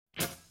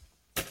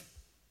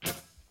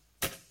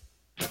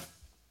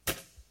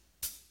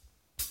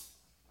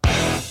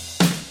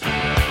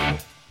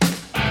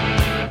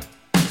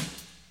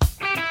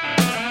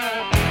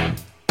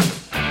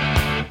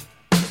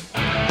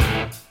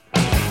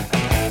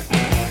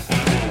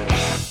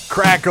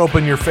Crack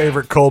open your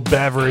favorite cold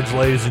beverage,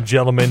 ladies and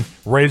gentlemen,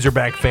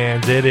 Razorback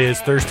fans. It is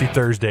Thirsty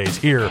Thursdays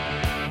here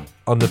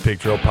on the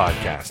Pig Trail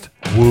Podcast.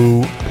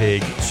 Woo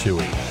Pig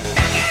Suey.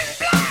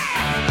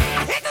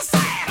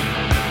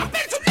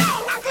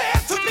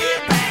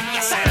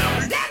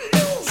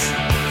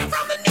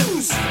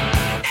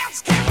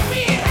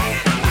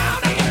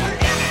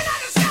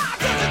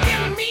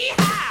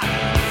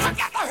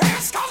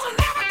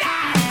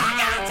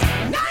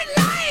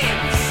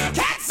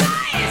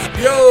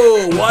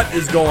 What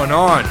is going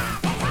on?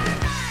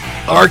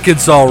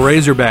 Arkansas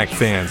Razorback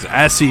fans,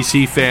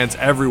 SEC fans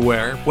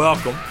everywhere,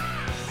 welcome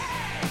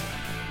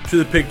to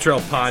the Pig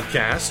Trail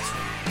Podcast.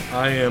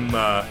 I am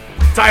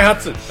Ty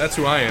Hudson. That's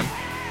who I am.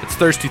 It's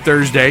Thirsty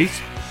Thursdays.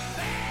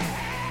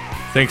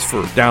 Thanks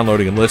for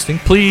downloading and listening.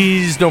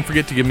 Please don't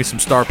forget to give me some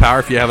star power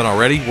if you haven't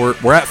already.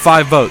 We're at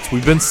 5 votes.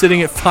 We've been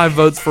sitting at 5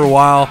 votes for a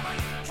while.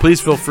 Please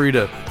feel free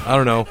to, I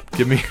don't know,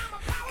 give me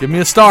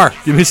a star.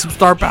 Give me some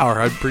star power.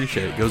 I'd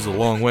appreciate it. It goes a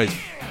long way.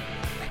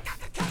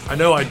 I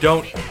know I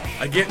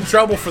get in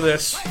trouble for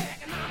this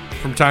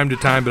from time to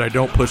time, but I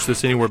don't push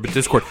this anywhere but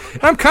Discord.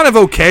 And I'm kind of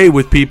okay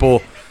with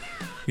people,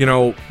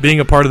 being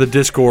a part of the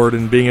Discord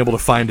and being able to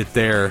find it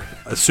there,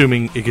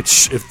 assuming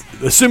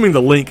assuming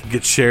the link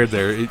gets shared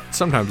there.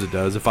 Sometimes it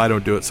does. If I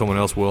don't do it, someone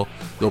else will.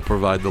 They'll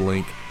provide the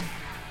link.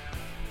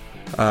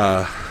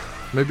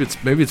 Maybe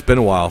it's been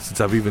a while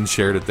since I've even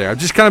shared it there. I've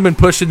just kind of been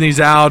pushing these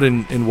out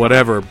and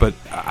whatever, but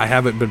I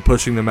haven't been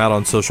pushing them out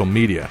on social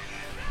media.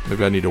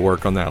 Maybe I need to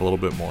work on that a little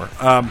bit more.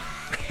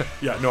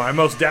 Yeah, no, I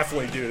most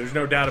definitely do. There's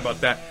no doubt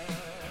about that.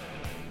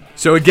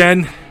 So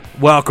again,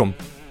 welcome.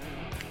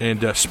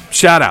 And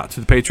shout out to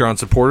the Patreon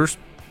supporters.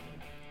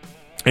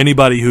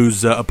 Anybody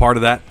who's a part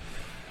of that,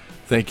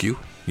 thank you.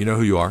 You know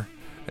who you are.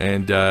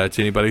 And to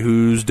anybody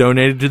who's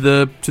donated to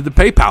the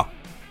PayPal,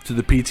 to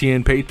the PT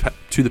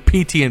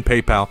and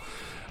PayPal,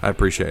 I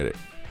appreciate it.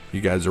 You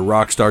guys are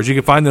rock stars. You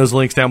can find those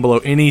links down below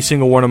any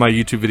single one of my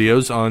YouTube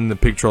videos on the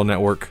Pig Trail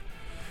Network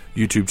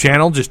YouTube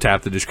channel. Just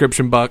tap the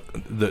description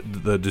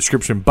the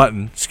description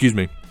button. Excuse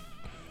me.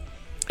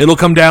 It'll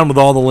come down with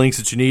all the links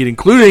that you need,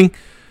 including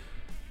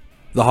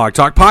the Hog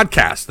Talk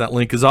podcast. That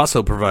link is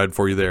also provided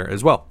for you there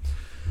as well.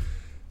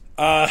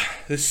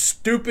 This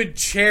stupid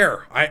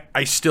chair.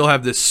 I still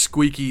have this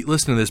squeaky.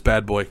 Listen to this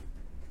bad boy.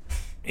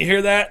 You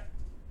hear that?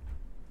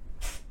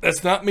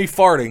 That's not me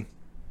farting.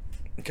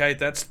 Okay,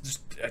 that's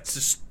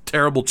just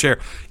terrible chair.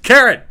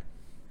 Karen's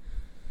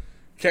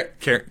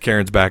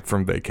back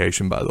from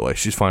vacation, by the way.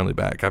 She's finally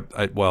back.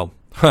 I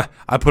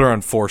put her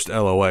on forced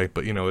LOA,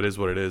 but it is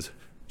what it is.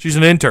 She's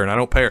an intern. I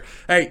don't pay her.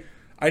 Hey,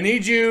 I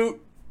need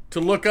you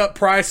to look up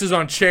prices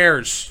on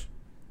chairs.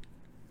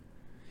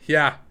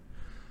 Yeah.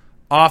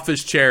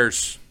 Office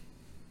chairs.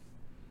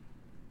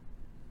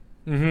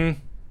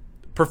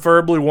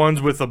 Preferably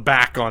ones with a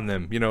back on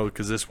them,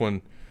 because this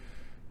one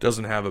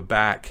doesn't have a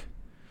back.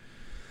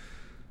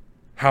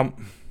 How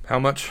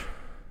much?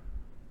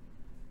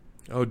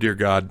 Oh, dear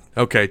God.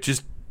 Okay,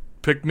 just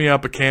pick me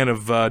up a can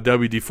of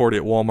WD-40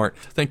 at Walmart.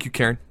 Thank you,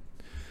 Karen.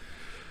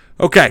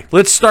 Okay,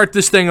 let's start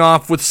this thing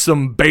off with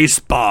some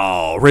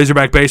baseball.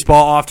 Razorback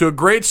baseball off to a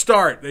great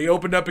start. They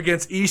opened up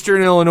against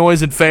Eastern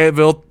Illinois in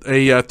Fayetteville,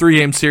 a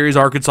 3-game series.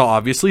 Arkansas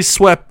obviously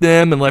swept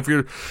them and left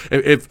your...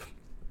 If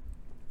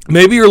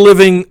maybe you're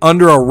living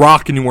under a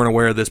rock and you weren't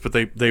aware of this, but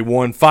they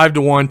won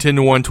 5-1,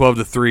 10-1,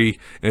 12-3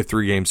 in a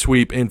 3-game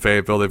sweep in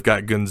Fayetteville. They've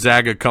got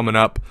Gonzaga coming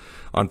up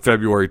on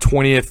February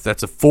 20th.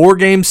 That's a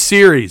 4-game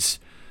series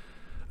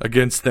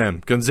against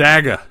them.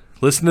 Gonzaga,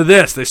 listen to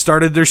this. They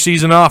started their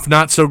season off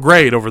not so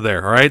great over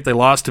there, all right? They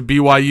lost to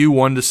BYU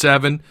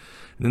 1-7, and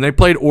then they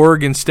played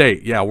Oregon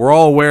State. Yeah, we're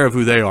all aware of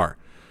who they are.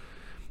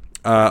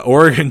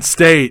 Oregon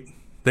State,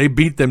 they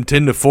beat them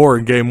 10-4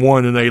 in game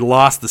 1, and they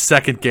lost the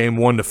second game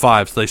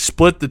 1-5. So they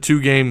split the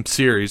 2-game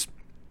series,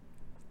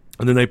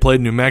 and then they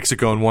played New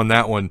Mexico and won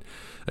that one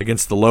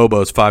against the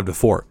Lobos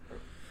 5-4.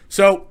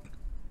 So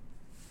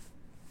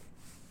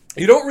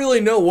you don't really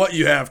know what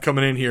you have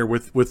coming in here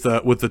with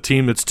the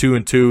team that's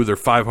 2-2. They're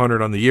 500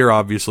 on the year,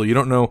 obviously. You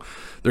don't know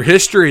their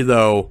history,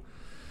 though.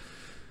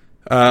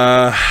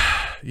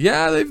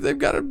 They've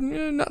got a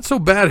not so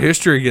bad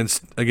history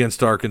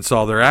against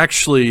Arkansas. They're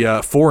actually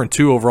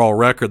 4-2 overall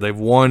record. They've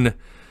won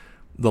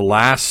the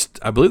last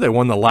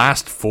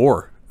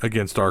 4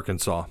 against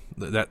Arkansas.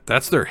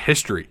 That's their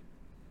history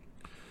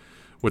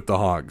with the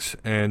Hogs,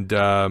 and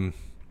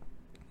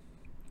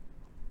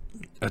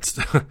that's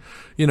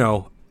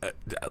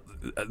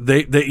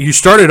you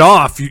started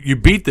off, you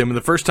beat them, and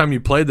the first time you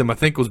played them, I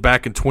think, was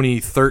back in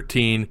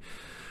 2013.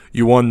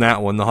 You won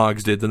that one, the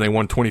Hogs did. Then they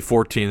won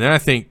 2014. Then I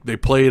think they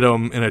played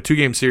them in a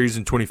 2-game series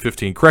in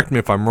 2015. Correct me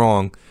if I'm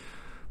wrong.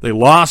 They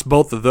lost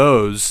both of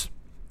those,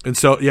 and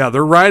so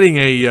they're riding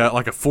a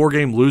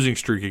 4-game losing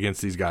streak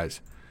against these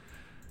guys.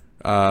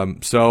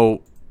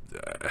 So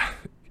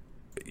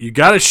you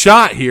got a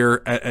shot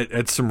here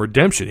at some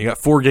redemption. You got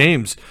 4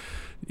 games.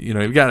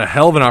 You've got a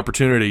hell of an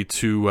opportunity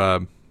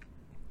to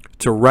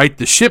right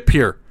the ship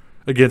here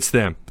against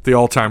them, the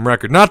all-time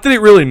record. Not that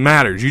it really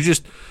matters. You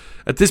just,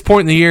 at this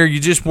point in the year, you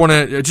just want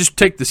to just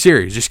take the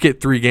series. Just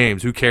get 3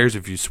 games. Who cares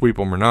if you sweep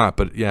them or not?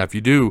 But, yeah, if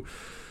you do,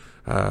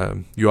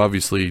 you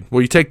obviously –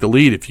 well, you take the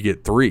lead if you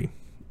get 3.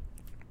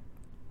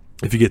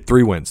 If you get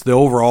 3 wins, the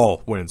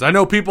overall wins. I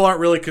know people aren't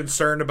really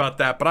concerned about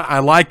that, but I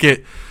like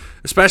it,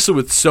 especially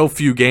with so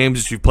few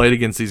games that you've played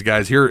against these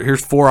guys.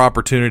 Here's 4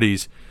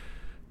 opportunities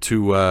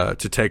to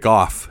take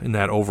off in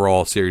that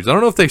overall series. I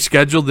don't know if they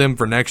scheduled them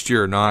for next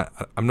year or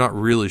not. I'm not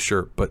really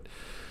sure, but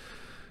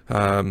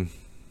yeah.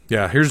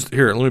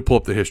 Let me pull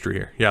up the history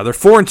here. Yeah, they're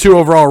 4-2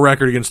 overall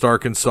record against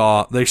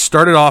Arkansas. They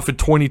started off in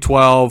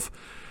 2012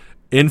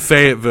 in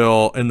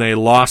Fayetteville, and they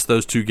lost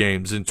those 2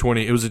 games. It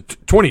was in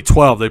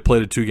 2012 they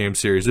played a 2-game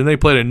series. Then they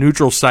played a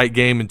neutral site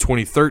game in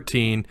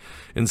 2013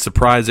 in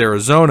Surprise,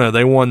 Arizona.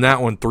 They won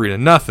that one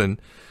 3-0.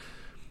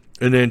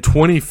 And then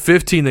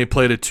 2015 they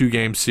played a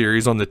 2-game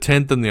series on the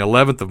 10th and the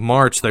 11th of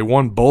March. They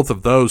won both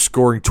of those,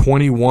 scoring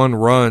 21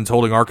 runs,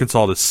 holding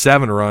Arkansas to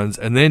 7 runs.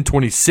 And then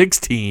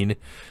 2016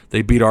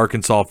 they beat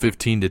Arkansas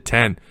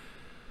 15-10.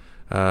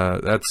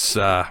 That's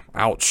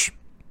ouch.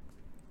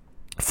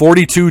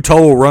 42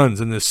 total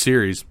runs in this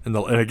series. And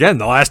again,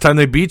 the last time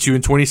they beat you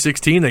in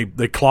 2016,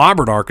 they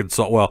clobbered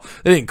Arkansas. Well,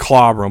 they didn't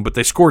clobber them, but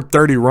they scored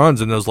 30 runs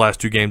in those last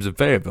 2 games in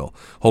Fayetteville,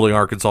 holding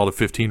Arkansas to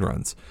 15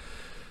 runs.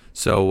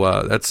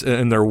 So that's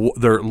and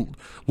their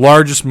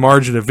largest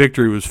margin of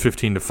victory was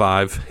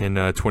 15-5 in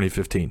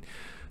 2015.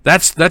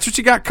 That's what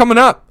you got coming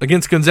up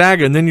against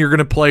Gonzaga, and then you're going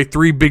to play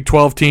 3 Big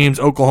 12 teams: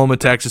 Oklahoma,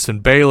 Texas,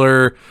 and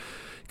Baylor.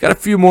 Got a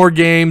few more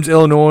games: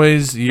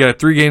 Illinois. You got a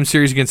 3-game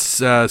series against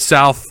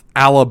South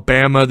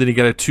Alabama. Then you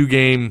got a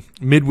 2-game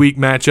midweek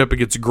matchup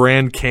against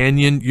Grand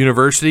Canyon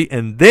University,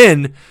 and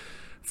then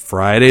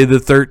Friday the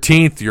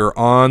 13th, you're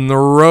on the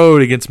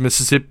road against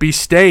Mississippi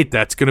State.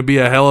 That's going to be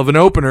a hell of an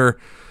opener.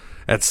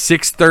 At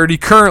 6:30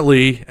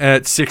 currently,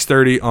 at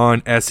 6:30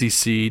 on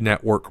SEC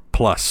Network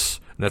Plus.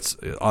 That's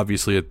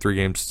obviously a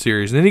 3-game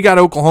series. And then you got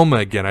Oklahoma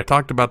again. I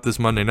talked about this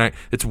Monday night.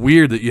 It's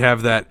weird that you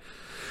have that.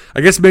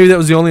 I guess maybe that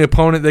was the only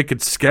opponent they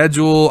could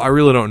schedule. I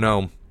really don't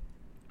know.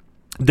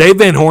 Dave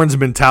Van Horn's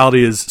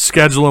mentality is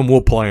schedule him,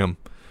 we'll play him.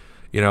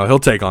 He'll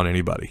take on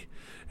anybody.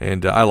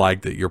 And I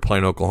like that you're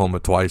playing Oklahoma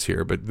twice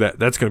here. But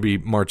that's going to be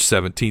March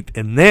 17th.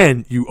 And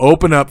then you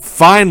open up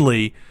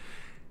finally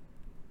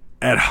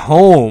at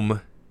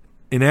home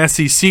in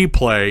SEC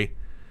play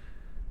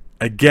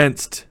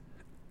against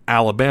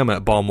Alabama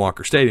at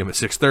Baum-Walker Stadium at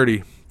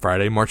 6:30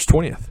 Friday, March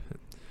 20th.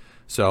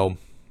 So,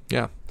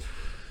 yeah.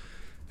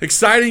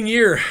 Exciting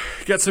year.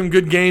 Got some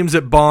good games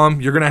at Baum.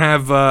 You're going to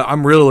have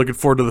I'm really looking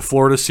forward to the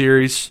Florida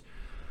series.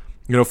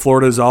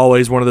 Florida is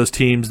always one of those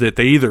teams that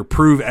they either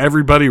prove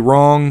everybody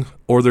wrong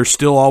or they're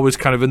still always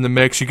kind of in the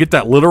mix. You get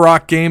that Little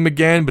Rock game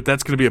again, but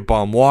that's going to be at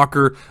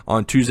Baum-Walker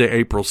on Tuesday,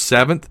 April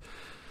 7th.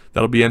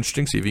 That'll be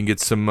interesting. See if you can get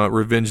some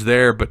revenge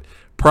there. But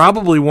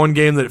probably one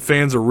game that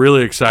fans are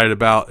really excited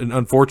about, and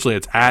unfortunately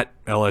it's at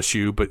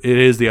LSU, but it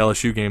is the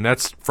LSU game.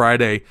 That's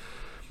Friday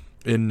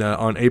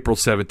on April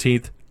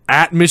 17th.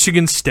 At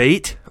Michigan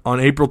State on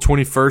April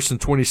 21st and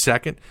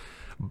 22nd.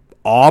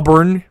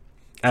 Auburn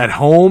at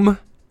home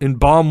in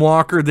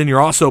Baum-Walker. Then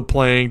you're also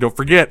playing, don't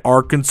forget,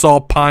 Arkansas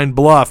Pine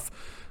Bluff,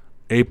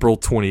 April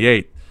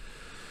 28th.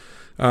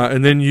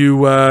 And then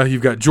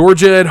you've got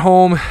Georgia at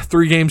home,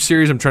 3-game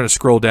series. I'm trying to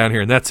scroll down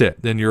here, and that's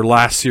it. Then your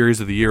last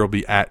series of the year will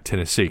be at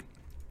Tennessee.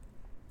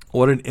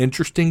 What an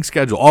interesting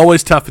schedule.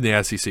 Always tough in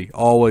the SEC.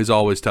 Always,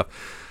 always tough.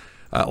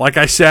 Like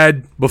I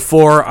said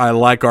before, I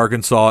like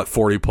Arkansas at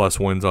 40-plus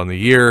wins on the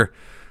year.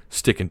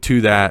 Sticking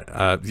to that.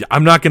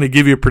 I'm not going to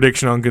give you a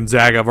prediction on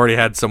Gonzaga. I've already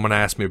had someone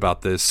ask me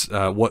about this.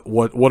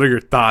 What are your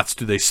thoughts?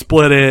 Do they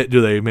split it?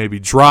 Do they maybe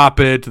drop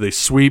it? Do they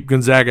sweep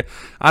Gonzaga?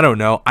 I don't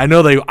know. I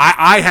know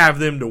I have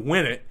them to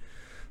win it.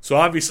 So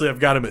obviously I've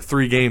got them at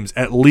 3 games,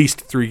 at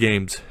least 3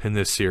 games in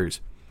this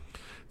series.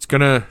 It's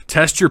going to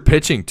test your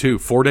pitching too.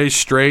 4 days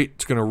straight.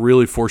 It's going to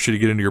really force you to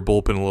get into your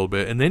bullpen a little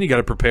bit. And then you got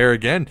to prepare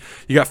again.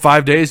 You got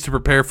 5 days to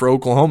prepare for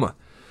Oklahoma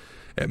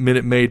at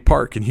Minute Maid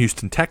Park in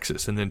Houston,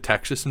 Texas. And then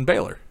Texas and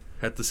Baylor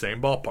at the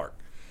same ballpark.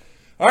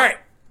 All right.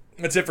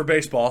 That's it for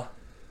baseball.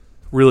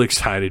 Really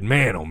excited.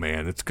 Man, oh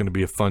man, it's going to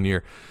be a fun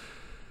year.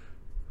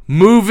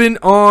 Moving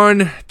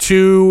on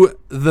to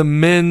the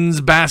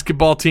men's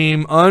basketball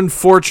team.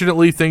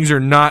 Unfortunately, things are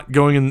not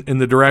going in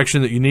the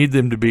direction that you need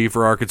them to be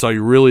for Arkansas.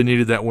 You really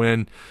needed that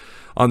win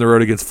on the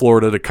road against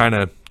Florida to kind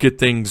of get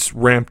things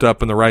ramped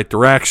up in the right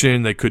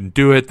direction. They couldn't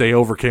do it. They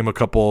overcame a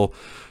couple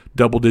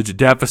double-digit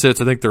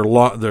deficits. I think their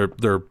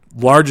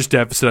largest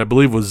deficit, I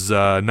believe, was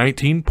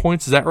 19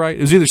 points. Is that right?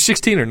 It was either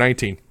 16 or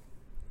 19.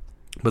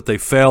 But they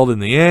failed in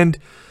the end.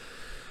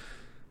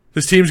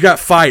 This team's got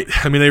fight.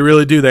 I mean, they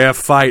really do. They have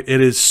fight. It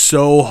is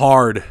so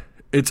hard.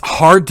 It's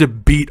hard to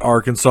beat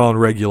Arkansas in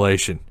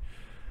regulation.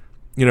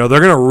 They're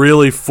going to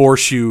really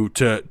force you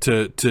to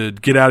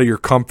get out of your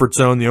comfort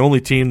zone. The only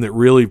team that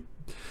really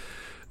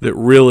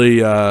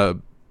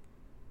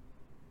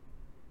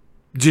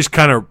just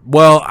kind of,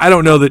 I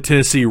don't know that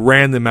Tennessee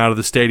ran them out of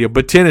the stadium,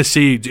 but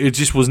Tennessee, it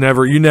just was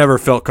you never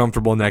felt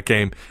comfortable in that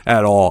game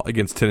at all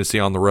against Tennessee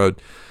on the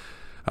road.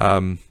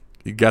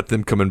 You got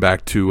them coming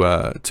back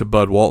to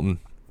Bud Walton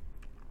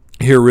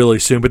here really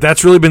soon. But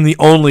that's really been the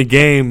only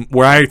game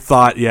where I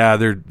thought, I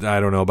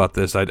don't know about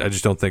this. I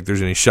just don't think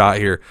there's any shot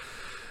here.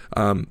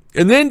 And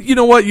then, you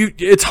know what?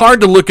 It's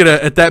hard to look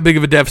at that big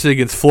of a deficit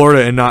against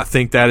Florida and not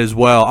think that as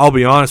well. I'll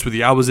be honest with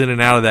you. I was in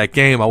and out of that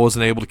game. I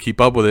wasn't able to keep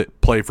up with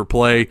it play for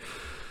play,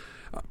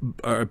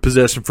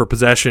 possession for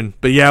possession.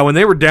 But, when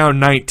they were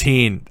down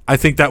 19, I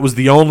think that was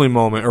the only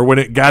moment, or when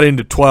it got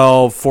into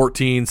 12,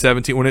 14,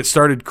 17, when it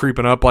started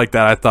creeping up like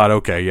that, I thought,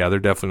 okay, they're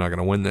definitely not going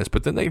to win this.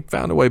 But then they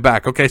found a way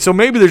back. Okay, so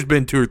maybe there's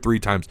been 2 or 3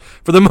 times.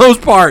 For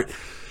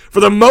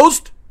the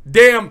most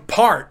damn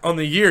part on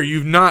the year,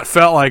 you've not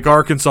felt like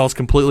Arkansas is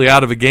completely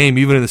out of a game,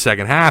 even in the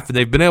second half, and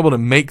they've been able to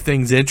make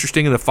things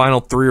interesting in the final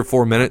 3 or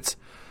 4 minutes,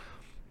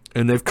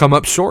 and they've come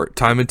up short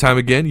time and time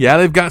again.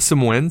 They've got some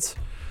wins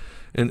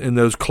in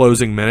those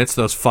closing minutes,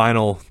 those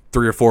final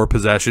 3 or 4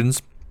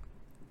 possessions,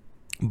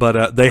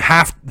 but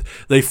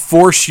they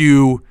force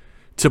you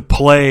to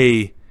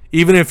play.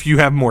 Even if you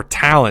have more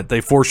talent,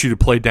 they force you to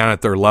play down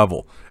at their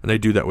level, and they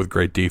do that with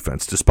great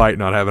defense, despite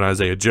not having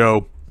Isaiah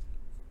Joe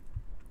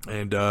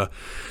and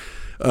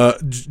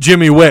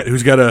Jimmy Witt,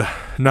 who's got a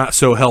not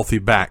so healthy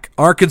back.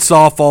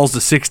 Arkansas falls to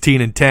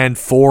 16-10,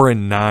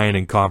 4-9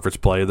 in conference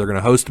play. They're going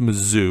to host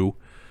Mizzou.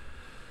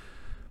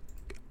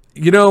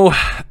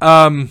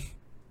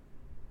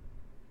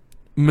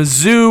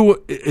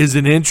 Mizzou is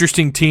an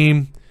interesting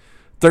team.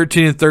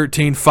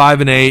 13-13,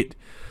 5-8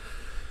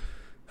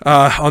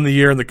 on the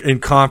year in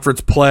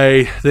conference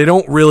play. They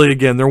don't really,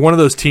 they're one of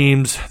those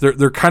teams.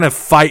 They're kind of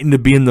fighting to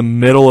be in the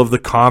middle of the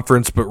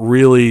conference, but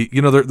really,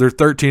 they're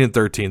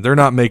 13-13. They're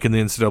not making the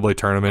NCAA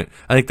tournament.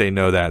 I think they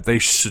know that. They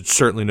should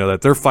certainly know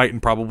that. They're fighting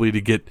probably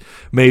to get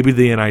maybe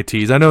the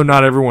NITs. I know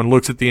not everyone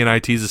looks at the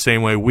NITs the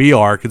same way we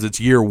are because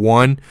it's year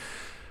one.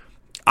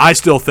 I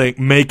still think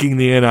making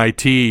the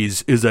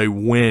NITs is a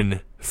win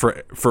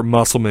for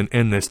Musselman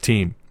and this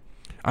team.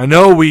 I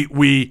know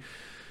we've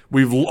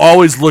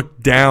always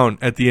looked down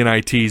at the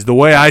NITs. The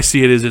way I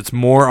see it is it's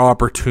more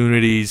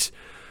opportunities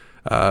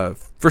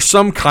for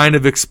some kind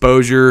of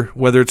exposure,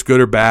 whether it's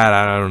good or bad.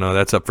 I don't know.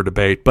 That's up for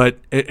debate. But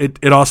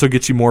it also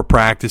gets you more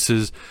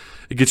practices.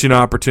 It gets you an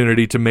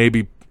opportunity to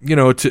maybe,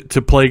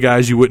 to play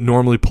guys you wouldn't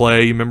normally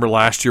play. You remember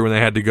last year when they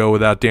had to go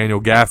without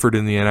Daniel Gafford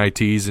in the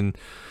NITs, and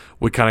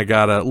we kind of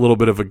got a little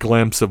bit of a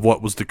glimpse of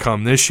what was to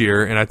come this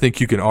year. And I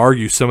think you can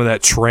argue some of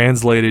that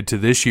translated to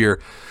this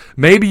year.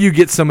 Maybe you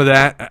get some of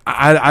that.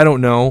 I don't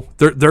know.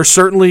 They're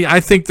certainly, I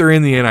think they're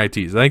in the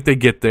NITs. I think they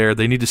get there.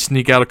 They need to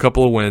sneak out a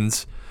couple of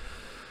wins.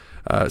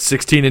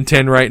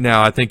 16-10 right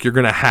now. I think you're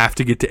going to have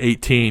to get to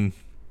 18.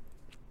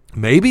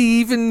 Maybe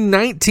even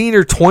 19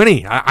 or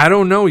 20. I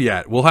don't know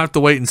yet. We'll have to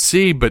wait and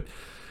see. But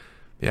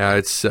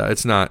it's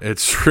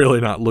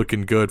really not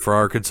looking good for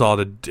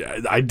Arkansas.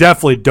 I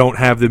definitely don't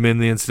have them in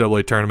the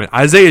NCAA tournament.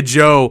 Isaiah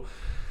Joe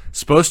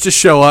supposed to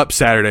show up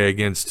Saturday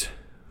against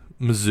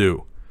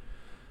Mizzou.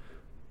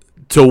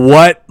 To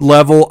what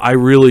level, I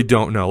really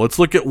don't know. Let's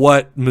look at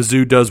what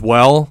Mizzou does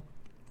well.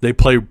 They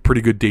play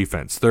pretty good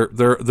defense. They're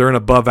an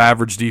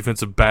above-average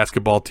defensive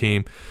basketball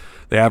team.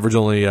 They average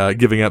only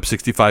giving up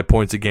 65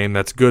 points a game.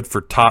 That's good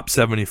for top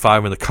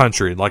 75 in the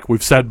country. Like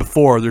we've said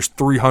before, there's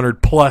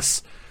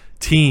 300-plus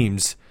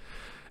teams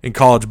in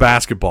college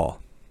basketball,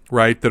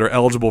 right, that are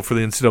eligible for the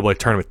NCAA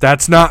tournament.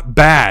 That's not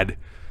bad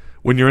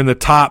when you're in the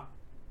top,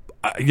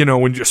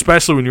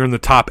 especially when you're in the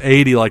top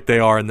 80 like they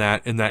are in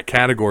that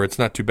category. It's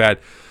not too bad.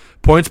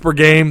 Points per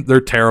game, they're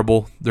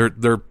terrible.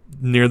 They're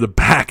near the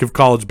back of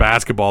college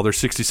basketball. They're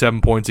 67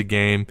 points a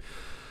game.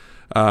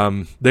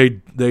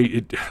 They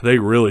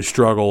really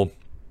struggle.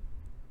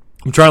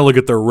 I'm trying to look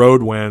at their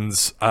road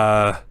wins.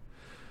 I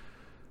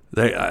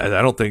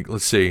don't think.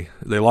 Let's see.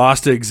 They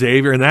lost to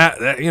Xavier, and that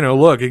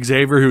look,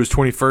 Xavier, who was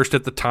 21st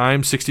at the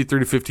time,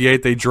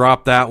 63-58. They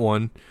dropped that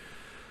one.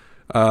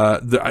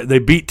 They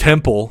beat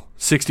Temple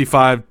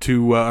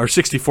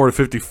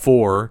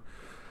 64-54.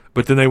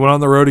 But then they went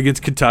on the road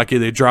against Kentucky.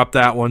 They dropped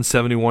that one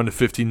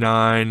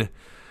 71-59.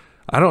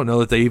 I don't know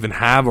that they even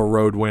have a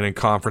road win in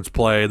conference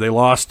play. They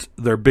lost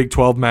their Big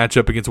 12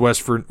 matchup against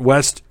West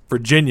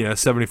Virginia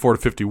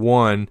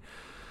 74-51.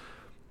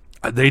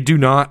 They do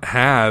not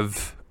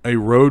have a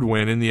road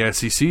win in the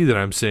SEC that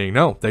I'm seeing.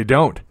 No, they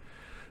don't.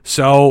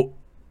 So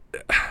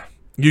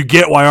you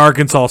get why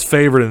Arkansas is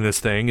favored in this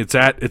thing. It's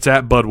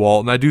at Bud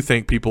Walton. I do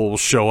think people will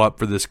show up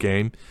for this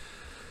game.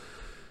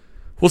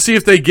 We'll see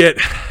if they get.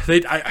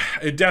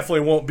 It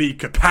definitely won't be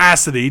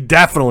capacity.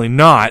 Definitely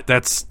not.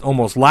 That's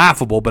almost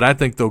laughable. But I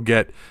think they'll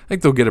get.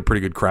 a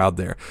pretty good crowd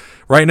there.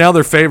 Right now,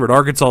 they're favored.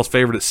 Arkansas is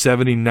favored at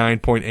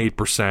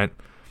 79.8%,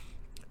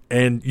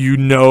 and you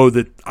know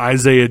that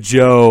Isaiah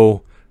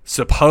Joe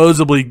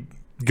supposedly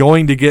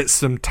going to get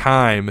some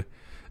time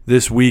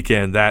this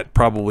weekend. That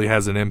probably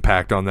has an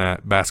impact on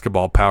that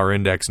basketball power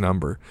index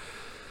number.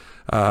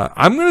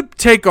 I'm going to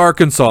take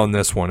Arkansas in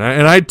this one,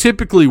 and I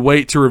typically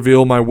wait to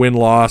reveal my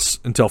win-loss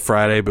until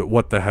Friday, but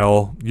what the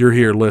hell? You're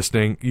here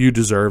listening. You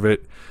deserve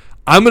it.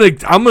 I'm going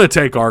to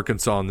take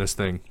Arkansas in this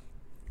thing.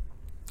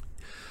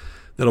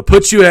 that'll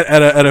put you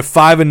at a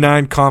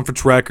 5-9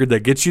 conference record that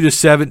gets you to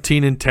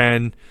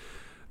 17-10.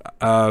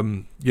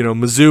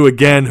 Mizzou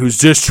again, who's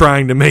just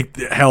trying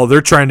to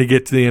they're trying to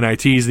get to the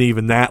NITs, and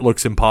even that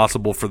looks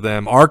impossible for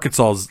them.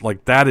 Arkansas is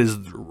that is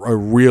a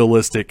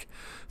realistic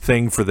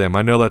thing for them.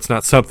 I know that's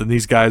not something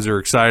these guys are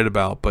excited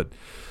about, but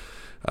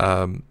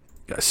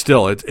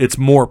still, it's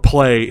more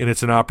play, and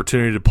it's an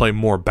opportunity to play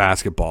more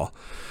basketball.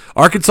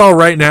 Arkansas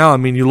right now, I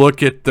mean, you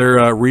look at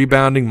their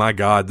rebounding, my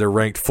God, they're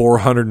ranked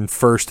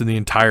 401st in the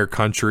entire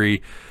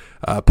country.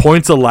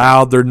 Points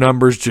allowed, their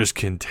numbers just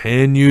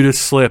continue to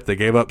slip. They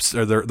gave up,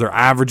 or they're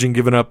averaging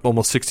giving up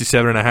almost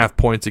 67.5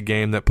 points a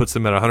game. That puts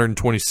them at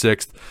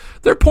 126th.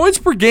 Their points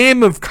per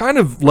game have kind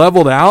of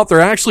leveled out. They're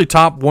actually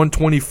top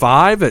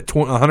 125 at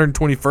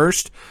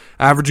 121st,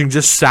 averaging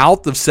just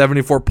south of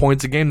 74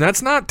 points a game.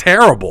 That's not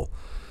terrible.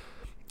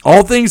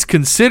 All things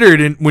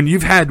considered, and when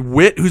you've had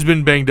Witt, who's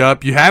been banged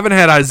up, you haven't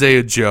had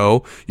Isaiah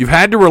Joe, you've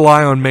had to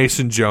rely on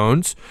Mason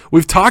Jones.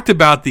 We've talked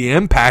about the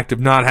impact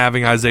of not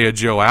having Isaiah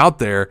Joe out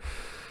there,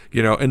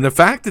 and the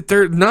fact that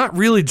they're not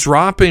really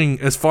dropping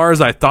as far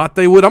as I thought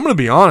they would. I'm going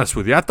to be honest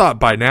with you. I thought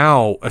by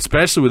now,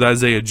 especially with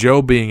Isaiah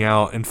Joe being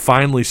out and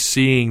finally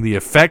seeing the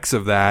effects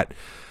of that,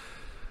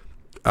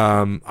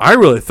 I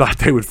really thought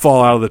they would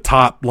fall out of the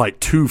top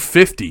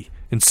 250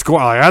 and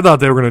score. I thought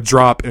they were going to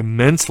drop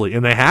immensely,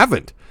 and they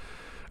haven't.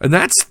 And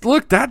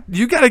that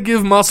you got to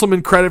give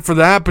Musselman credit for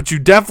that, but you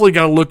definitely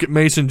got to look at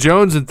Mason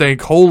Jones and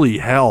think, holy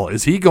hell,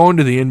 is he going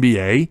to the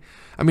NBA?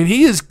 I mean,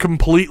 he has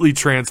completely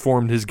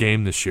transformed his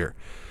game this year.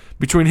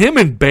 Between him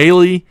and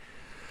Bailey,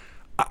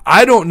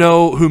 I don't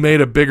know who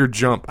made a bigger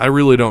jump. I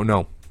really don't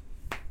know.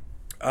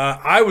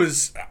 I'm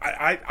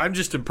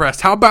just impressed.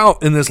 How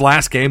about in this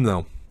last game,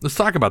 though? Let's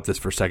talk about this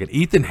for a second.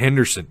 Ethan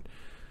Henderson.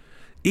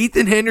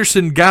 Ethan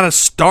Henderson got a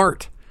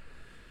start.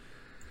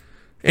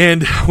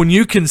 And when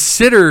you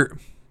consider,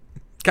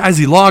 guys,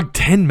 he logged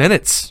 10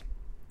 minutes.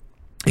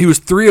 He was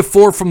 3 of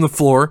 4 from the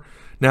floor.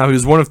 Now, he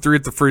was 1 of 3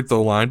 at the free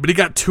throw line, but he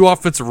got 2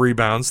 offensive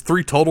rebounds,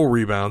 3 total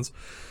rebounds,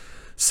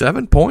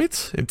 7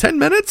 points in 10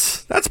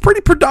 minutes. That's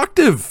pretty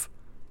productive.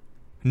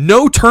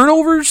 No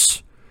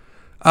turnovers,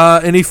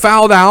 and he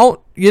fouled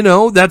out.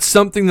 That's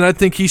something that I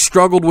think he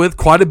struggled with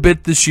quite a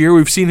bit this year.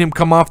 We've seen him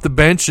come off the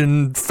bench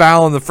and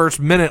foul in the first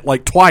minute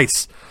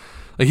twice.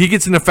 He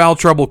gets into foul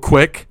trouble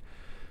quick.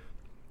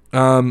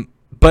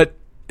 But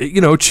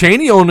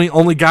Chaney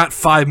only got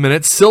 5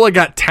 minutes. Silla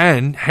got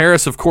 10.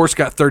 Harris, of course,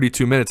 got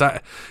 32 minutes.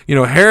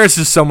 Harris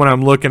is someone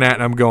I'm looking at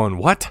and I'm going,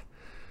 what?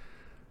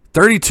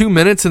 32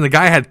 minutes and the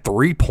guy had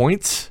 3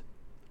 points?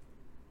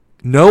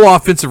 No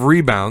offensive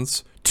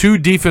rebounds, 2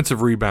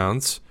 defensive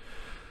rebounds.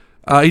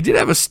 He did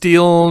have a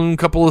steal and a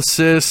couple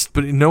assists,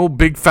 but no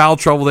big foul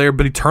trouble there.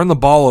 But he turned the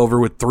ball over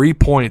with 3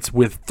 points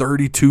with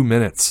 32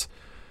 minutes.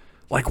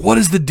 What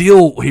is the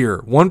deal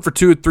here? 1 for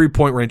 2 at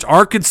 3-point range.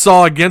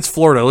 Arkansas against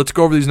Florida. Let's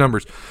go over these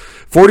numbers.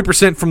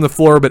 40% from the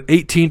floor, but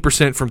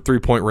 18% from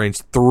 3-point range.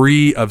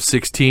 3 of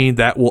 16.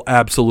 That will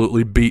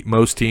absolutely beat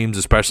most teams,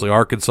 especially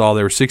Arkansas.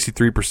 They were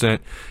 63%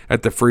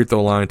 at the free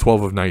throw line,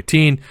 12 of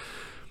 19.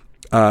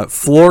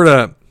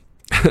 Florida,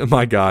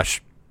 my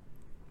gosh.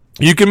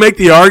 You can make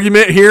the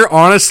argument here,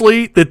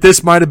 honestly, that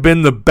this might have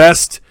been the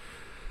best.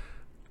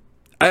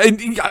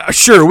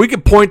 Sure, we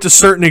could point to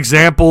certain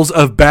examples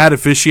of bad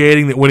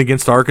officiating that went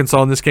against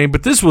Arkansas in this game,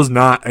 but this was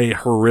not a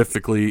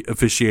horrifically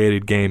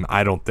officiated game,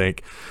 I don't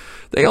think.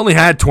 They only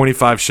had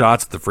 25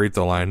 shots at the free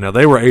throw line. Now,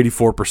 they were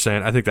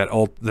 84%. I think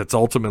that's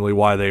ultimately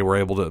why they were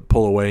able to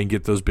pull away and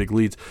get those big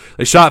leads.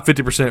 They shot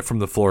 50% from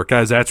the floor.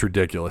 Guys, that's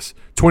ridiculous.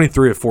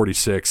 23 of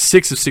 46,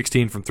 6 of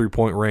 16 from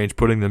three-point range,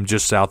 putting them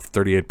just south of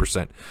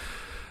 38%.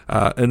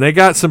 And they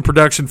got some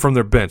production from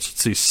their bench.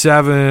 Let's see,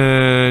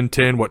 7,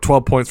 10,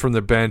 12 points from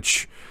their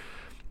bench.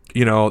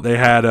 They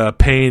had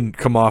Payne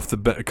come off the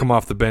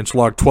bench,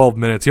 logged 12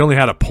 minutes. He only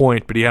had a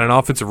point, but he had an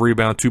offensive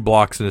rebound, 2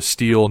 blocks, and a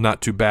steal.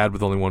 Not too bad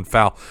with only 1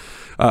 foul.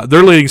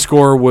 Their leading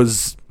scorer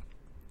was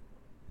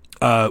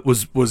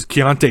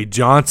Keontae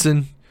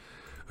Johnson,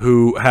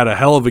 who had a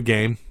hell of a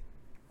game.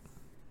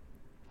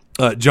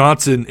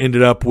 Johnson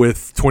ended up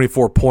with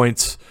 24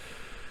 points.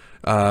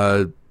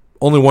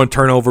 Only 1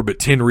 turnover, but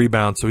 10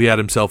 rebounds, so he had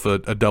himself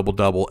a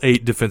double-double.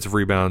 8 defensive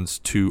rebounds,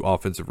 2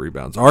 offensive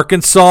rebounds.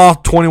 Arkansas,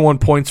 21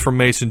 points from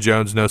Mason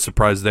Jones. No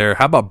surprise there.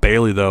 How about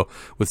Bailey, though,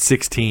 with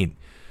 16?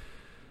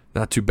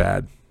 Not too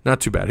bad. Not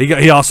too bad.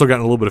 He also got in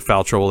a little bit of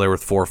foul trouble there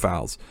with 4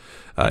 fouls.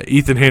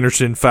 Ethan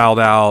Henderson fouled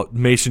out.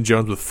 Mason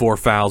Jones with 4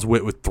 fouls.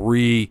 Witt with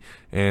 3,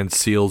 and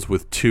Seals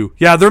with 2.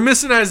 Yeah, they're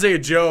missing Isaiah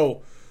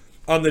Joe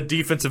on the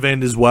defensive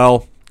end as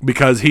well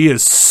because he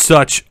is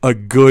such a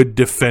good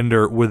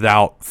defender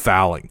without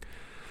fouling.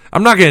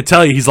 I'm not going to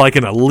tell you he's like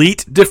an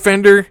elite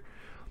defender,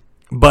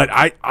 but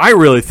I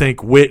really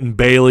think Witt and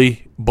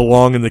Bailey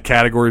belong in the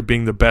category of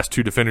being the best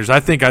 2 defenders. I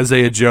think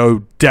Isaiah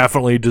Joe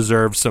definitely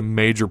deserves some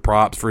major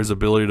props for his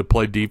ability to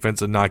play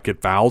defense and not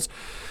get fouls.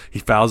 He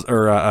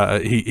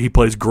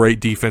plays great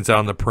defense out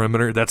on the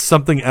perimeter. That's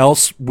something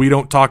else we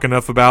don't talk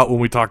enough about when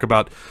we talk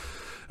about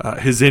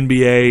his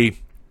NBA,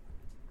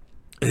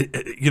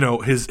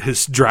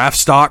 his draft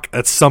stock.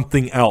 That's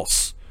something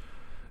else.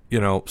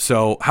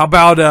 So how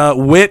about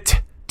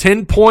Witt?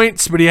 10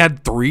 points, but he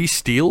had 3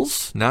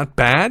 steals. Not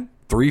bad.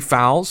 3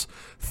 fouls.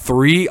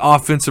 3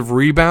 offensive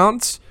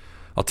rebounds.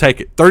 I'll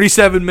take it.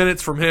 37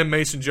 minutes from him.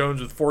 Mason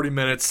Jones with 40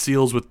 minutes.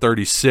 Seals with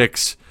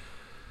 36.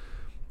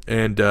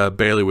 And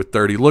Bailey with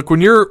 30. Look,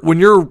 when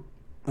you're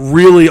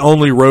really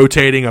only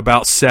rotating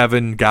about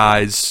 7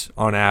 guys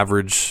on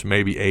average,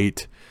 maybe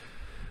 8,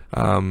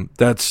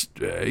 that's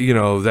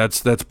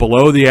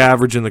below the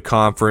average in the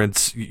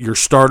conference. Your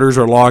starters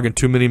are logging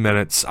too many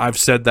minutes. I've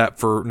said that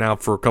for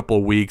a couple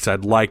of weeks.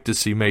 I'd like to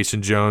see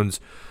Mason Jones.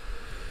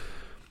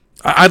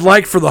 I'd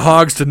like for the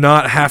Hogs to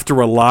not have to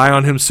rely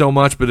on him so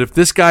much, but if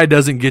this guy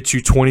doesn't get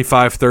you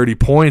 25, 30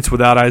 points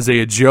without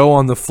Isaiah Joe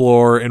on the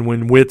floor, and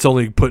when Witt's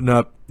only putting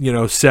up,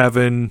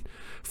 7,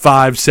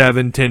 5,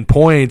 7, 10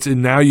 points,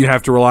 and now you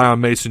have to rely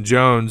on Mason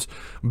Jones.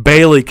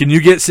 Bailey, can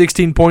you get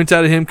 16 points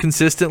out of him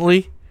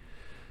consistently?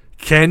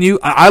 Can you?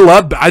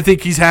 I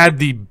think he's had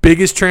the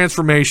biggest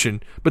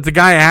transformation, but the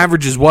guy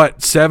averages,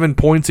 7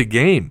 points a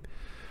game.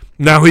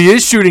 Now, he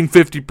is shooting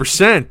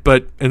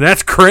 50%, and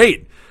that's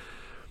great.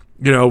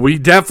 We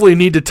definitely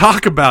need to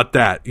talk about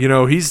that.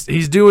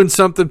 He's doing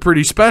something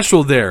pretty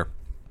special there.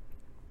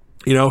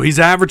 He's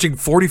averaging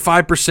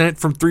 45%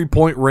 from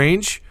three-point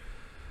range.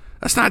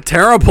 That's not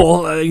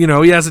terrible.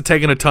 He hasn't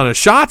taken a ton of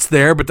shots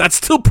there, but that's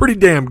still pretty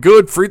damn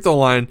good. Free throw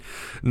line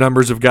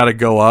numbers have got to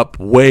go up,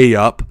 way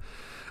up.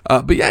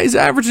 But yeah, he's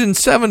averaging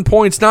 7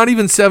 points, not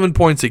even 7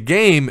 points a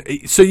game.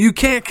 So you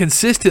can't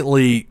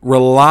consistently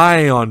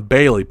rely on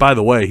Bailey. By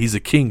the way, he's a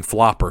king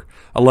flopper.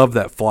 I love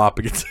that flop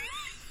against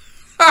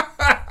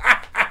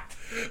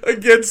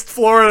against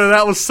Florida.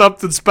 That was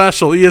something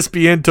special.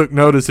 ESPN took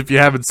notice. If you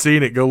haven't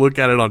seen it, go look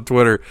at it on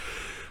Twitter.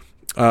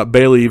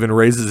 Bailey even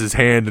raises his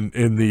hand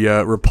in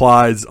the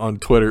replies on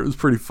Twitter. It was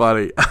pretty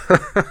funny.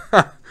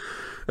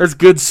 That's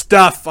good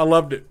stuff. I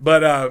loved it.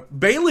 But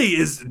Bailey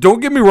is, don't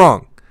get me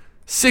wrong,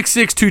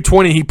 6'6",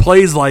 220. He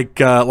plays like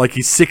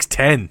he's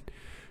 6'10",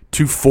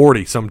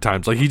 240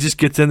 sometimes. Like, he just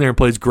gets in there and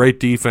plays great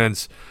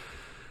defense.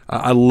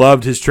 I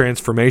loved his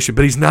transformation,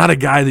 but he's not a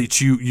guy that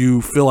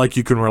you feel like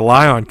you can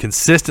rely on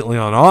consistently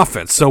on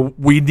offense. So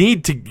we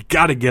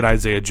got to get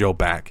Isaiah Joe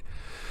back.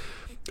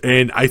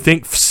 And I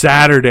think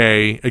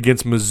Saturday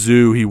against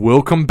Mizzou, he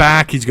will come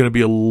back. He's going to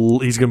be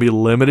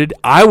limited.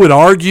 I would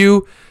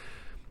argue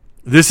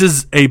this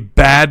is a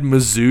bad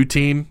Mizzou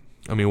team.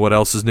 I mean, what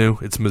else is new?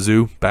 It's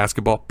Mizzou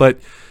basketball, but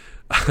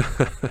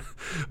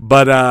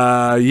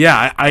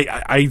yeah,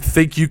 I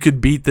think you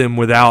could beat them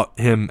without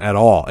him at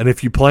all. And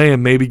if you play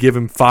him, maybe give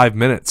him 5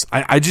 minutes.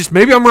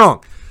 Maybe I'm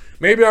wrong.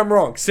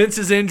 Since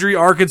his injury,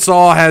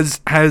 Arkansas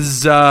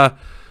has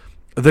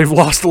they've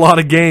lost a lot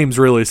of games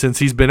really since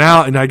he's been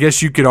out, and I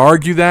guess you could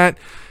argue that.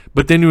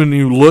 But then when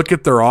you look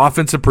at their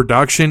offensive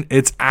production,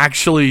 it's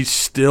actually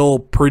still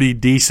pretty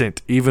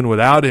decent even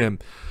without him.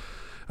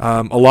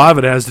 A lot of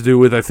it has to do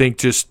with, I think,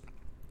 just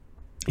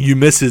you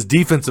miss his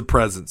defensive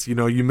presence. You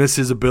miss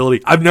his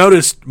ability. I've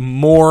noticed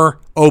more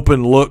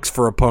open looks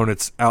for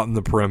opponents out in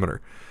the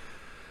perimeter.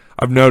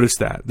 I've noticed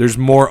that. There's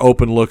more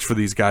open looks for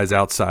these guys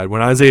outside.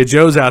 When Isaiah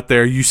Joe's out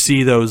there, you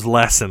see those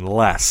less and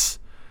less.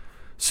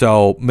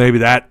 So maybe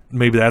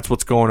that's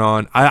what's going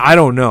on. I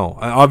don't know.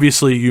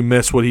 Obviously, you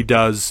miss what he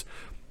does.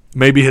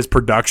 Maybe his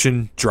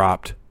production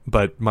dropped.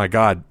 But, my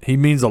God, he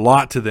means a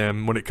lot to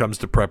them when it comes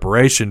to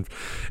preparation.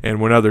 And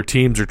when other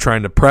teams are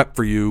trying to prep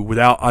for you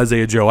without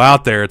Isaiah Joe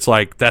out there, it's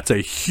like that's a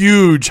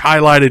huge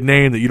highlighted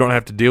name that you don't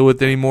have to deal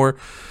with anymore.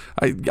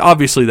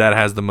 Obviously, that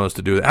has the most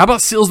to do with it. How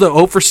about Seals, though?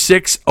 0 for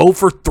 6, 0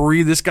 for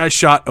 3. This guy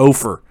shot 0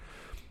 for.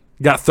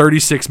 Got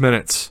 36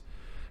 minutes.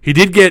 He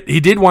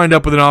did wind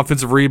up with an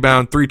offensive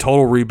rebound, 3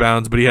 total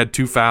rebounds, but he had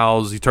 2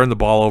 fouls. He turned the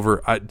ball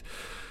over.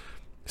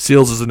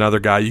 Seals is another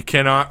guy you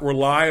cannot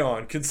rely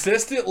on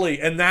consistently,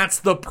 and that's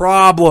the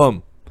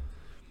problem.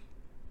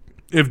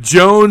 If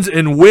Jones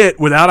and Witt,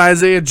 without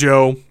Isaiah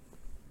Joe,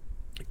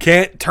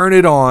 can't turn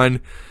it on,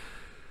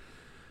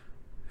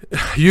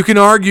 you can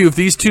argue if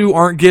these two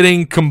aren't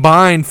getting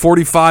combined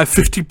 45,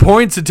 50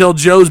 points until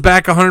Joe's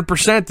back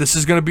 100%, this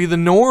is going to be the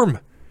norm.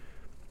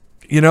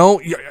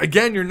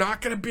 Again, you're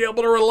not going to be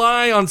able to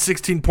rely on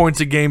 16 points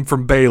a game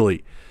from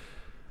Bailey.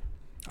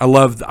 I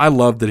love that I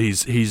love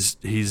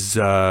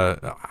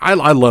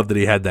that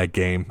he had that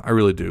game. I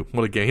really do.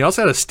 What a game. He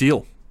also had a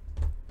steal.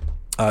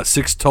 8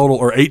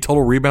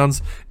 total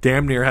rebounds.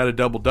 Damn near had a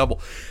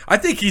double-double. I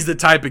think he's the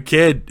type of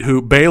kid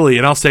who Bailey,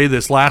 and I'll say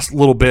this last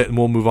little bit and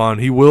we'll move on.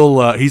 He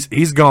will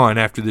he's gone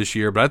after this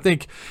year, but I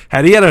think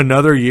had he had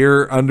another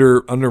year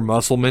under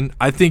Musselman,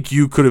 I think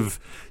you could have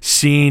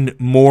seen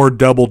more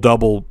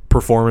double-double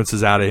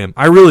performances out of him.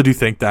 I really do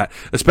think that,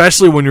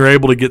 especially when you're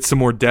able to get some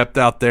more depth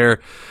out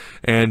there.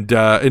 And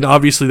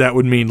obviously that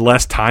would mean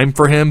less time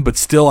for him, but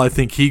still I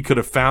think he could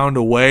have found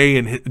a way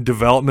in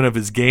development of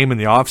his game in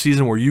the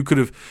offseason where you could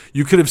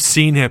have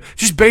seen him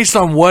just based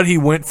on what he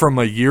went from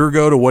a year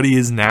ago to what he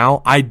is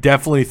now. I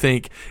definitely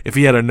think if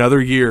he had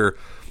another year,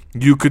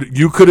 you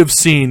could have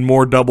seen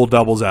more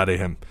double-doubles out of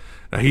him.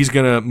 Now he's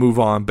going to move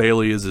on.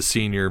 Bailey is a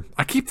senior.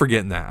 I keep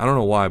forgetting that. I don't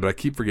know why, but I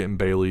keep forgetting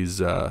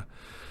Bailey's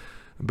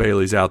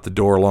Bailey's out the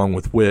door along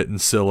with Witt and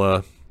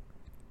Scylla.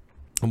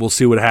 And we'll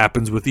see what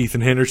happens with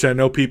Ethan Henderson. I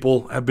know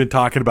people have been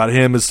talking about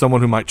him as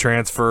someone who might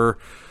transfer.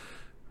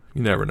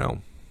 You never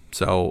know.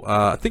 So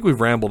I think we've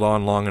rambled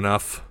on long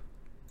enough.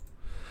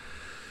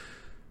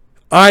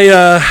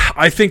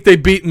 I think they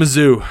beat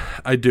Mizzou.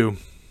 I do.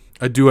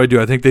 I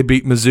think they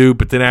beat Mizzou,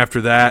 but then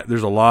after that,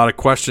 there's a lot of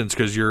questions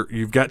because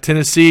you've got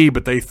Tennessee,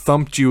 but they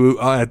thumped you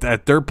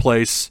at their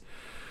place,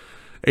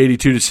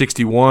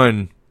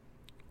 82-61.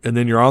 And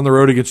then you're on the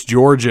road against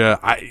Georgia.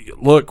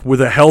 Look,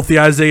 with a healthy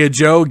Isaiah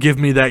Joe, give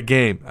me that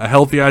game. A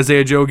healthy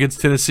Isaiah Joe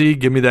against Tennessee,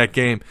 give me that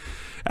game.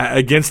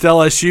 Against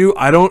LSU,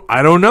 I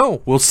don't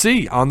know. We'll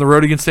see. On the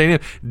road against A&M,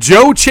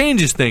 Joe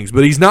changes things,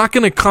 but he's not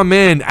going to come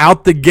in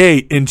out the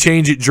gate and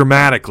change it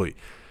dramatically.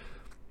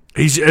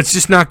 It's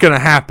just not going to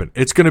happen.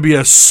 It's going to be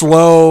a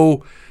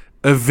slow,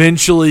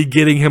 eventually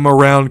getting him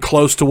around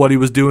close to what he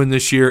was doing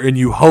this year, and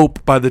you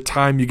hope by the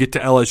time you get to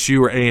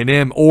LSU or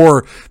A&M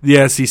or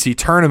the SEC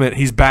tournament,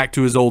 he's back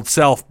to his old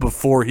self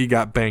before he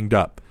got banged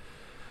up.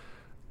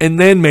 And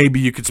then maybe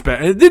you could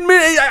spend. And then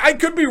I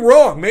could be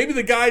wrong. Maybe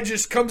the guy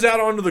just comes out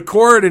onto the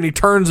court and he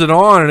turns it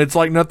on, and it's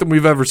like nothing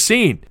we've ever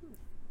seen.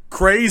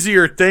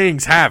 Crazier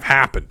things have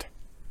happened.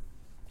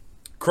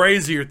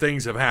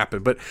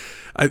 But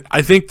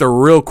I think the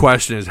real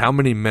question is how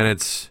many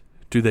minutes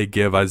do they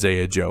give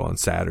Isaiah Joe on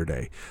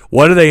Saturday?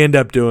 What do they end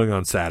up doing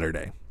on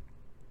Saturday?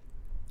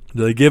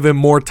 Do they give him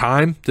more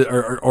time,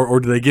 or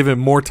do they give him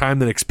more time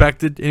than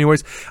expected?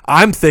 Anyways,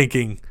 I'm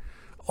thinking,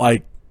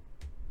 like,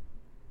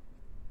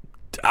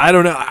 I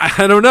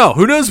don't know.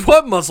 Who knows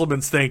what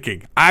Musselman's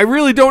thinking? I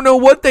really don't know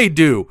what they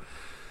do.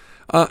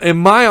 In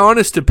my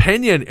honest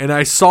opinion, and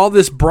I saw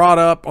this brought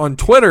up on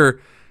Twitter,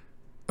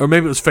 or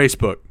maybe it was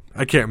Facebook.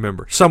 I can't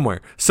remember.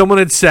 Somewhere. Someone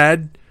had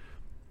said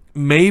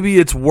maybe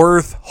it's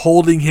worth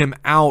holding him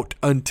out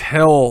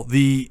until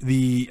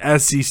the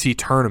SEC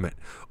tournament.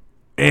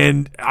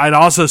 And I'd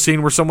also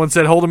seen where someone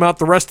said hold him out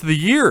the rest of the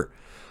year.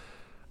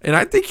 And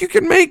I think you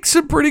can make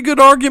some pretty good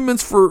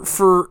arguments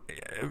for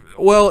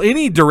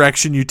any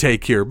direction you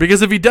take here.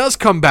 Because if he does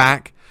come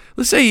back,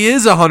 let's say he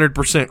is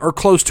 100% or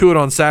close to it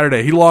on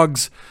Saturday. He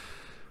logs,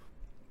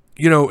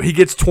 he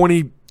gets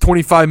 20,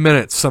 25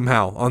 minutes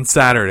somehow on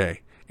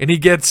Saturday. And he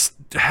gets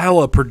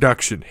hella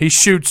production. He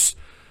shoots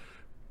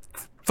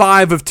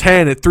 5 of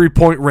 10 at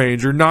 3-point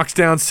range or knocks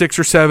down 6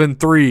 or 7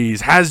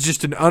 threes, has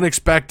just an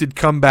unexpected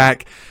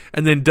comeback,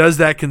 and then does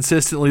that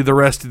consistently the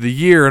rest of the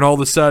year. And all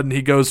of a sudden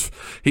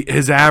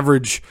his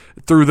average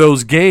through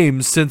those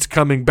games since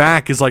coming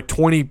back is like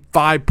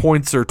 25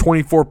 points or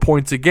 24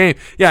 points a game.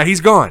 Yeah,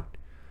 he's gone.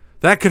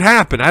 That could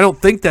happen. I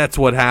don't think that's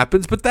what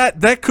happens, but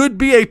that could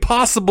be a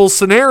possible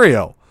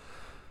scenario.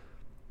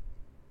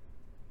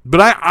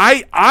 But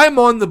I'm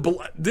on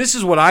this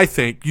is what I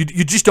think. You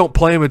just don't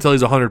play him until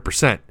he's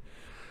 100%.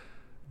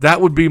 That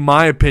would be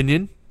my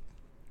opinion.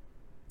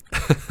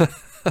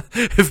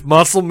 If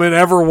Musselman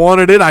ever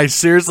wanted it, I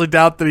seriously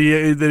doubt that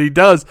he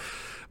does.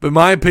 But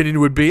my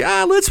opinion would be,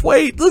 let's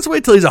wait till he's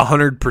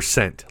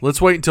 100%.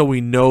 Let's wait until we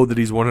know that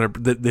he's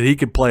 100%, that he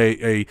could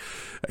play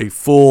a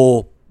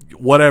full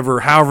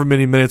however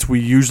many minutes we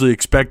usually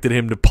expected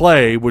him to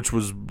play, which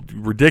was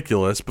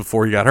ridiculous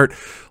before he got hurt.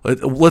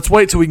 Let's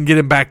wait till we can get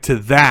him back to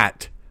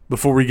that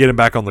before we get him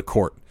back on the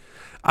court.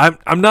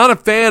 I'm not a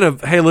fan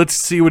of, hey, let's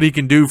see what he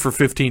can do for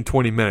 15,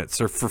 20 minutes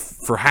or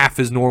for half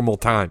his normal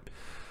time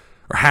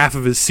or half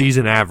of his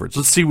season average.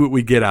 Let's see what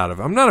we get out of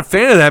him. I'm not a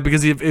fan of that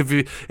because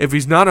if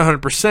he's not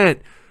 100%,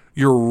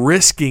 you're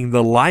risking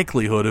the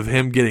likelihood of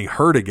him getting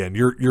hurt again.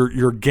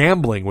 You're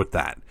gambling with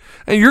that.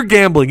 And you're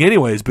gambling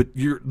anyways, but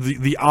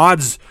the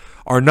odds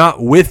are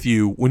not with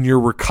you when you're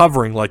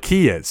recovering like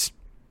he is.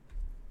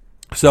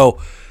 So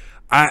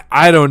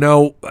I don't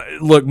know.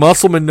 Look,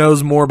 Musselman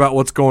knows more about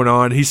what's going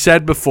on. He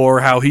said before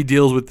how he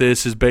deals with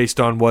this is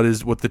based on what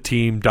the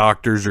team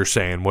doctors are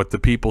saying, what the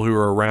people who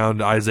are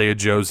around Isaiah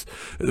Joe's,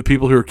 the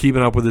people who are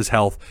keeping up with his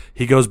health.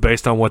 He goes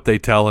based on what they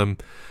tell him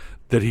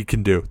that he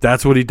can do.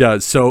 That's what he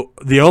does. So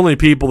the only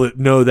people that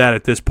know that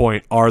at this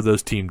point are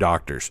those team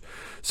doctors.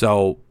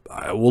 So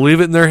we'll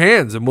leave it in their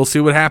hands, and we'll see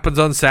what happens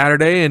on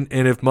Saturday. And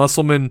if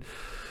Musselman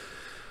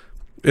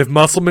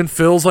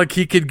feels like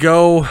he could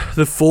go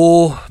the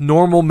full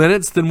normal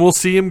minutes, then we'll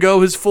see him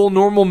go his full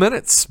normal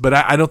minutes. But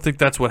I don't think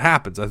that's what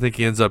happens. I think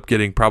he ends up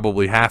getting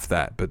probably half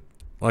that. But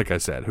like I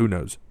said, who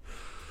knows?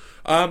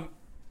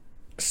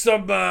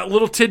 Some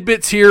little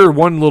tidbits here.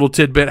 One little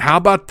tidbit. How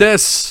about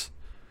this?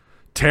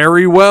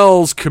 Terry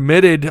Wells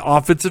committed,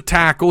 offensive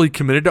tackle. He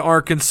committed to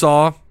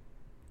Arkansas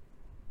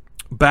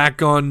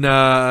back on,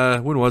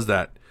 when was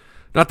that?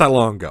 Not that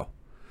long ago.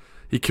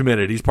 He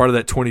committed. He's part of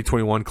that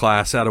 2021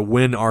 class out of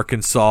Wynne,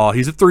 Arkansas.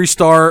 He's a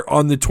 3-star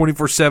on the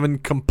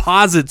 24/7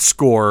 composite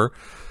score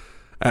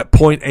at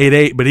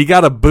 .88, but he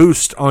got a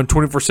boost on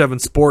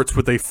 24/7 Sports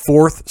with a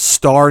 4th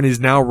star, and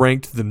he's now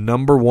ranked the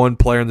number 1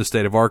 player in the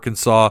state of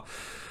Arkansas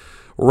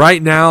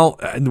right now,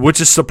 which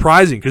is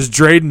surprising because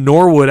Drayden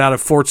Norwood out of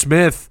Fort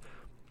Smith,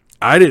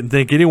 I didn't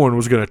think anyone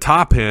was going to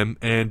top him,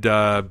 and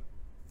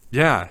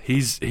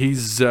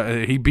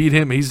he beat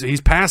him.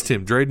 He's passed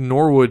him. Drayden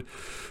Norwood,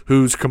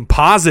 whose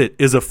composite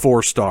is a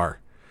 4-star.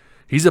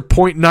 He's a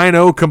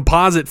 .90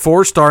 composite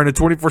 4-star and a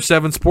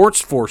 24/7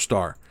 Sports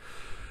 4-star.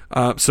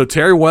 So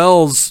Terry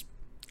Wells,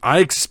 I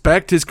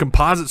expect his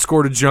composite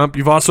score to jump.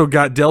 You've also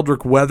got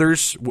Deldrick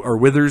Withers,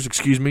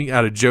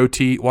 out of Joe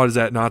T. Why does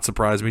that not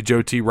surprise me?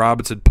 Joe T.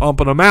 Robinson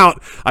pumping them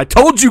out. I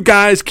told you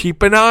guys,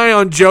 keep an eye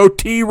on Joe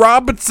T.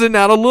 Robinson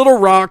out of Little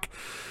Rock.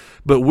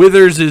 But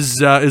Withers is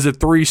a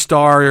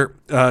 3-star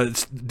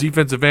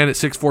defensive end at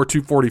 6'4",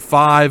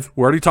 245.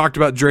 We already talked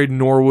about Drayden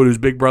Norwood, whose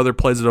big brother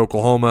plays at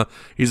Oklahoma.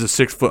 He's a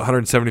 6 foot,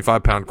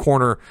 175-pound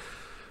corner.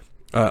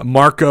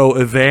 Marco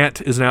Avant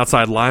is an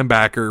outside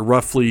linebacker.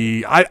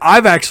 Roughly,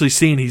 I've actually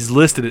seen he's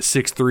listed at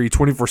 6'3",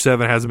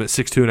 24/7 has him at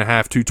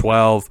 6'2.5",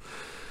 212.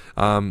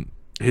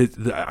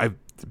 I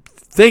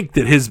think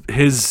that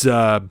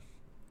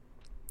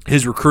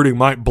his recruiting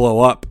might blow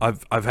up.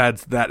 I've had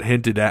that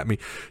hinted at me.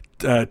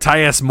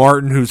 Tyus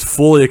Martin, who's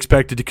fully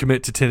expected to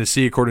commit to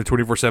Tennessee, according to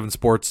 24/7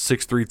 Sports,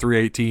 6'3",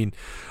 318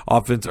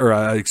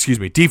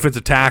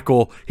 defensive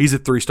tackle. He's a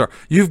 3-star.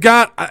 You've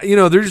got,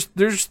 there's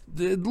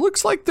it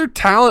looks like their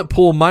talent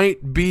pool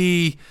might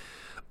be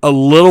a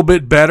little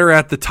bit better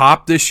at the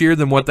top this year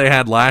than what they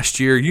had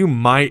last year.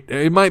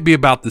 It might be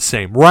about the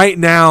same. Right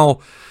now,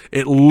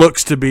 it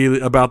looks to be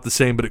about the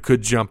same, but it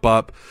could jump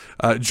up.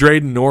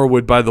 Drayden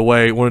Norwood, by the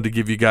way, wanted to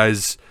give you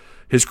guys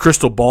his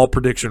crystal ball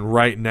prediction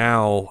right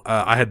now.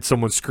 I had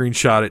someone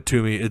screenshot it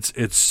to me.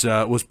 It's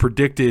was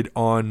predicted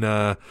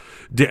on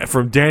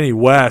from Danny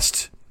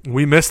West.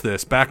 We missed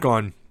this back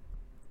on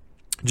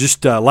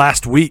just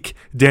last week.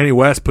 Danny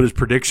West put his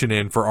prediction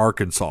in for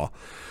Arkansas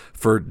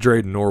for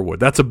Drayden Norwood.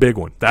 That's a big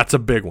one.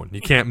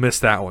 You can't miss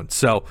that one.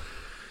 So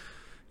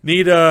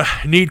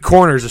need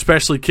corners,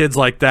 especially kids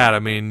like that. I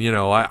mean,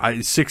 I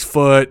 6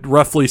 foot,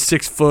 roughly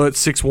 6 foot,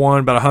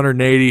 6'1", about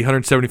 180,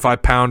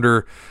 175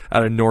 pounder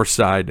out of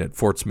Northside at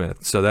Fort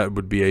Smith. So that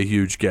would be a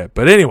huge get.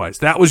 But anyways,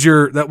 that was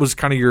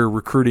kind of your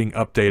recruiting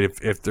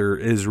update. If there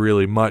is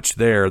really much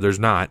there, there's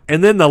not.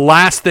 And then the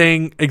last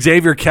thing,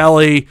 Xavier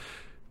Kelly,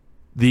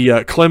 the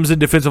Clemson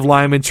defensive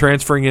lineman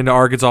transferring into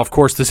Arkansas. Of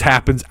course, this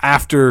happens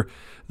after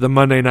the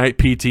Monday night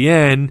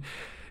PTN.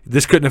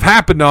 This couldn't have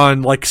happened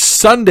on like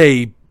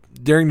Sunday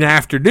during the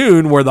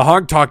afternoon, where the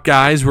Hog Talk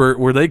guys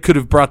where they could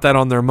have brought that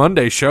on their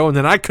Monday show, and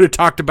then I could have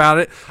talked about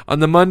it on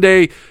the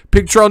Monday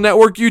Pig Trail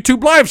Network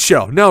YouTube live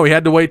show. No, he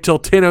had to wait till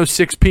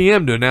 10:06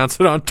 p.m. to announce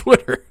it on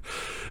Twitter.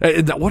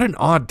 What an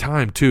odd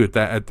time too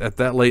at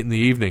that late in the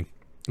evening.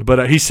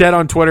 But he said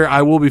on Twitter,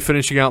 "I will be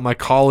finishing out my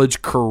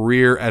college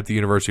career at the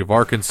University of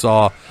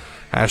Arkansas.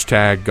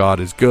 Hashtag God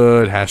is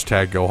good.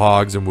 Hashtag Go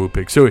Hogs and Woo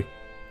Pig Suey."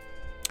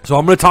 So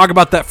I'm going to talk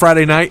about that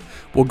Friday night.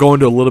 We'll go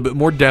into a little bit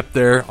more depth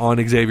there on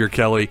Xavier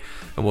Kelly,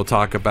 and we'll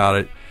talk about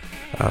it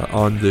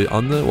on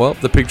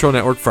the Pig Trail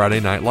Network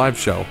Friday Night Live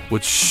show,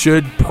 which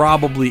should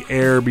probably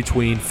air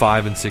between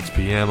 5 and 6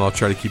 p.m. I'll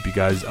try to keep you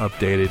guys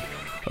updated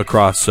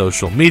across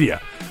social media.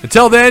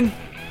 Until then,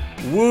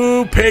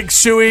 Woo Pig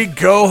Suey,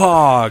 Go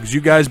Hogs.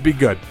 You guys be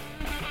good.